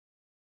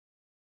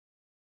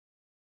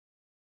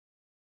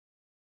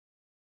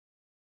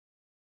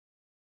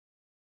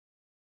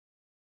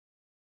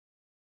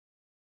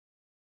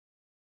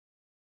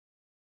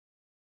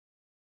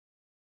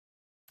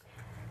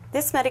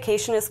This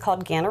medication is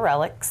called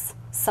Ganirelix.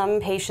 Some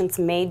patients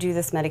may do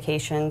this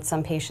medication,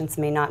 some patients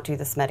may not do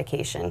this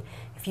medication.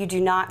 If you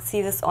do not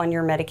see this on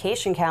your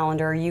medication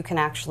calendar, you can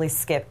actually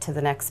skip to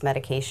the next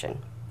medication.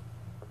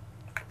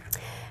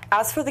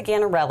 As for the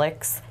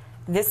Ganirelix,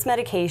 this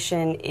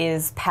medication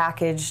is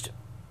packaged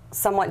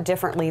somewhat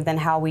differently than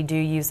how we do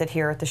use it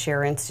here at the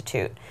Share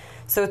Institute.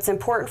 So it's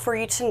important for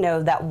you to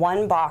know that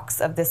one box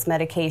of this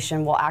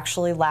medication will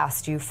actually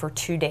last you for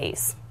 2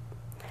 days.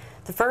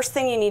 The first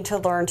thing you need to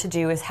learn to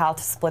do is how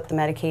to split the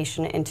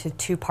medication into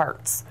 2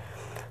 parts.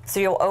 So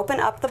you'll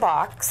open up the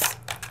box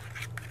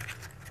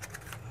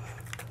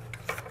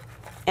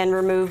and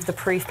remove the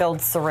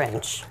prefilled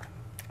syringe.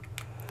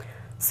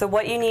 So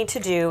what you need to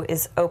do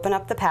is open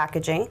up the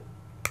packaging,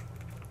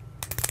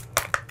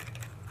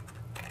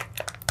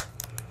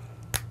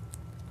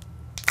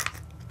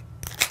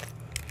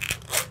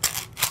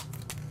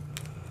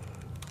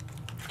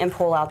 and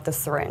pull out the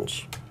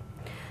syringe.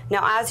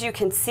 Now, as you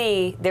can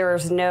see,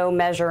 there's no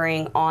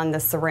measuring on the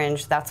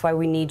syringe. That's why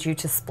we need you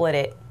to split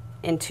it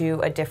into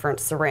a different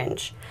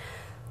syringe.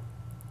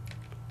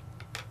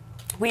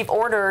 We've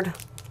ordered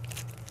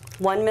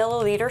 1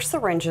 milliliter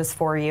syringes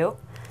for you.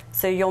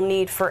 So you'll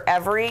need, for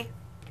every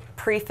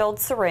pre-filled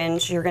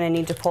syringe, you're going to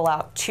need to pull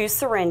out 2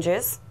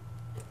 syringes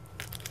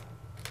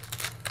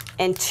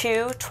and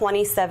 2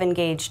 27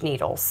 gauge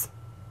needles.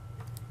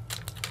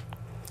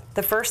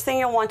 The first thing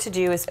you'll want to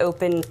do is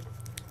open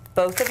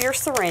both of your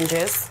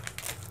syringes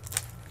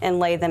and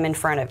lay them in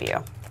front of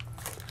you.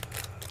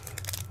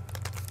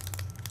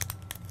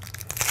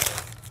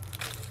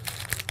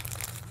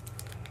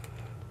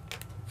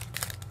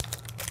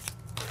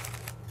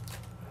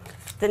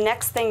 The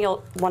next thing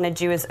you'll want to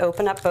do is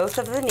open up both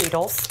of the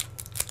needles,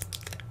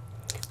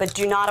 but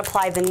do not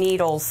apply the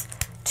needles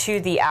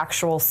to the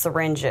actual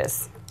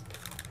syringes.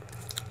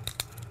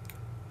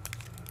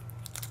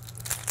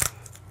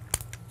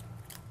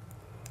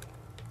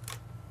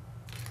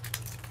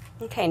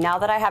 Okay, now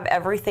that I have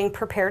everything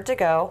prepared to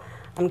go,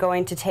 I'm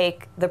going to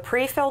take the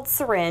pre-filled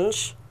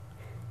syringe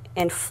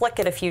and flick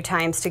it a few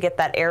times to get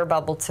that air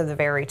bubble to the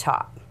very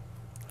top.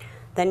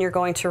 Then you're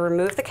going to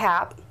remove the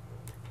cap,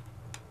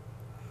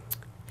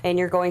 and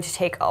you're going to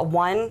take a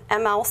 1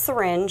 ml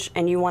syringe,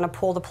 and you want to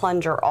pull the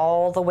plunger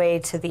all the way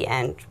to the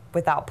end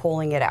without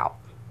pulling it out.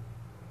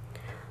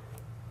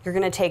 You're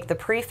going to take the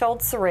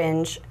pre-filled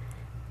syringe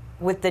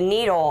with the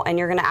needle, and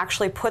you're going to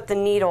actually put the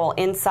needle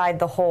inside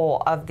the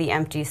hole of the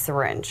empty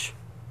syringe.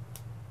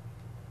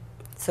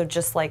 So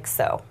just like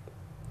so.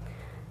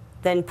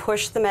 Then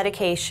push the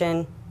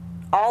medication,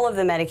 all of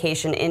the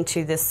medication,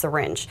 into this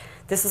syringe.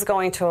 This is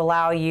going to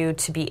allow you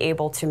to be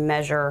able to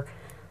measure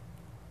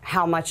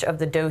how much of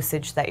the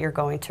dosage that you're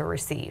going to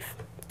receive.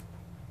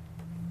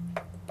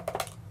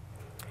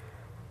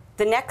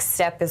 The next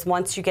step is,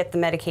 once you get the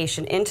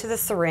medication into the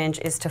syringe,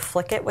 is to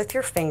flick it with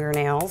your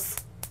fingernails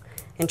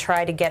and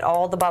try to get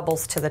all the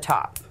bubbles to the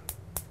top.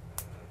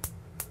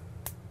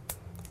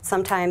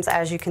 Sometimes,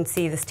 as you can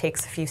see, this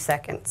takes a few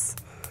seconds.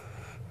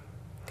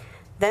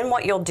 Then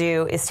what you'll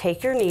do is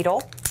take your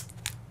needle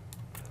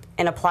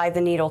and apply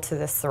the needle to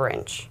this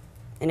syringe,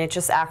 and it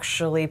just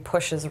actually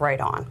pushes right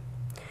on.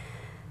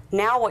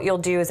 Now what you'll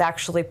do is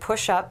actually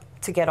push up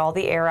to get all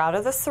the air out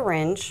of the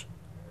syringe,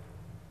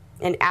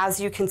 and as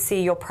you can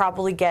see, you'll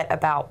probably get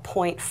about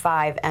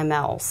 0.5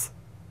 mLs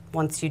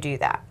once you do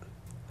that.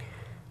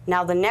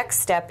 Now the next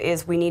step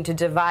is we need to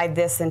divide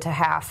this into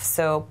half,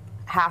 so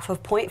half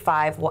of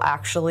 0.5 will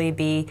actually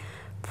be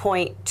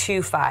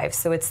 0.25,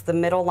 so it's the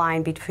middle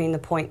line between the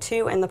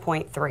 0.2 and the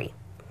 0.3.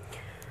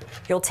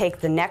 You'll take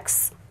the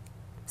next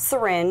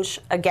syringe.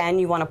 Again,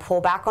 you want to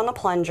pull back on the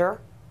plunger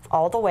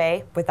all the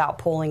way without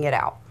pulling it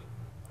out.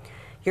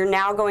 You're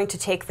now going to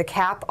take the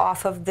cap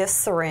off of this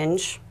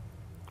syringe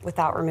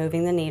without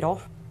removing the needle,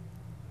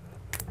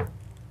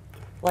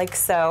 like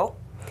so.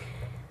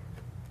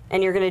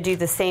 And you're going to do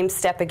the same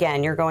step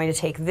again. You're going to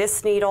take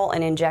this needle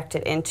and inject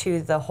it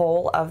into the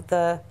hole of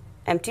the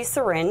empty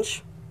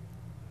syringe.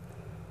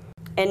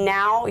 And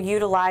now,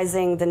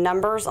 utilizing the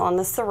numbers on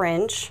the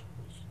syringe,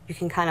 you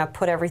can kind of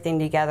put everything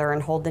together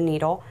and hold the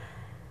needle.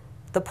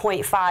 The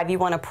 0.5, you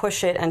want to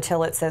push it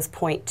until it says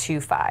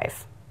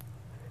 0.25.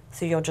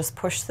 So you'll just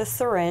push the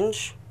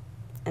syringe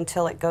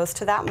until it goes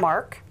to that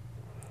mark.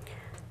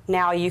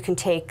 Now you can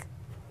take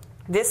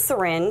this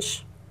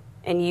syringe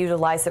and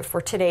utilize it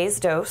for today's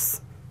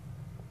dose.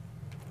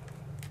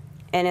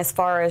 And as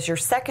far as your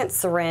second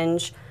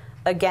syringe,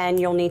 again,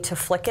 you'll need to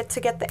flick it to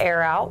get the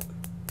air out,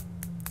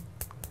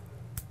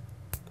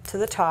 to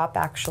the top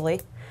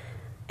actually,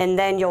 and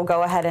then you'll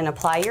go ahead and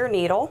apply your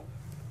needle,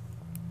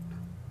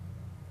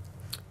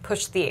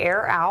 push the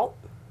air out,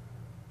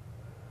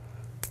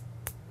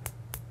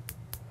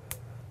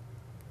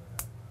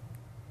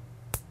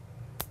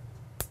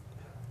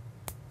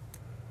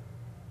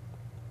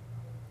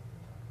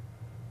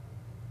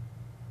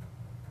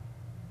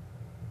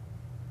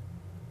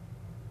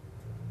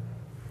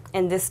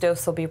 and this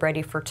dose will be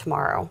ready for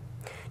tomorrow.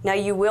 Now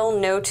you will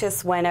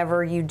notice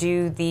whenever you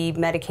do the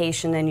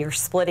medication and you're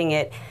splitting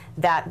it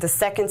that the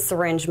second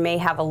syringe may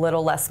have a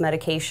little less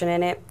medication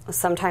in it.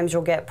 Sometimes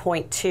you'll get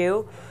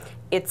 0.2.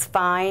 It's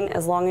fine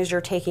as long as you're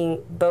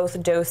taking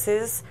both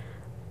doses,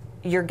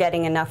 you're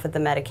getting enough of the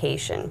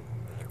medication.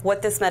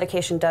 What this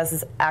medication does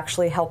is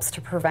actually helps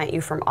to prevent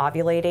you from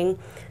ovulating,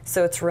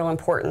 so it's real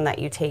important that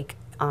you take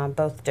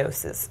both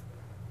doses.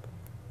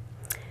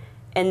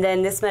 And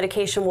then this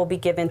medication will be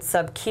given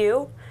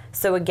sub-Q,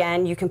 so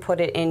again, you can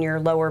put it in your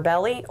lower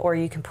belly or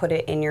you can put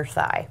it in your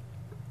thigh.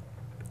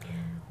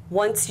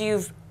 Once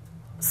you've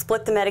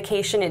split the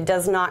medication, it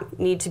does not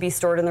need to be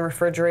stored in the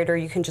refrigerator.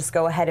 You can just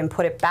go ahead and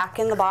put it back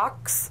in the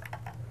box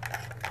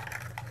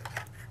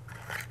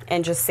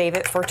and just save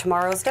it for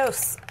tomorrow's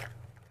dose.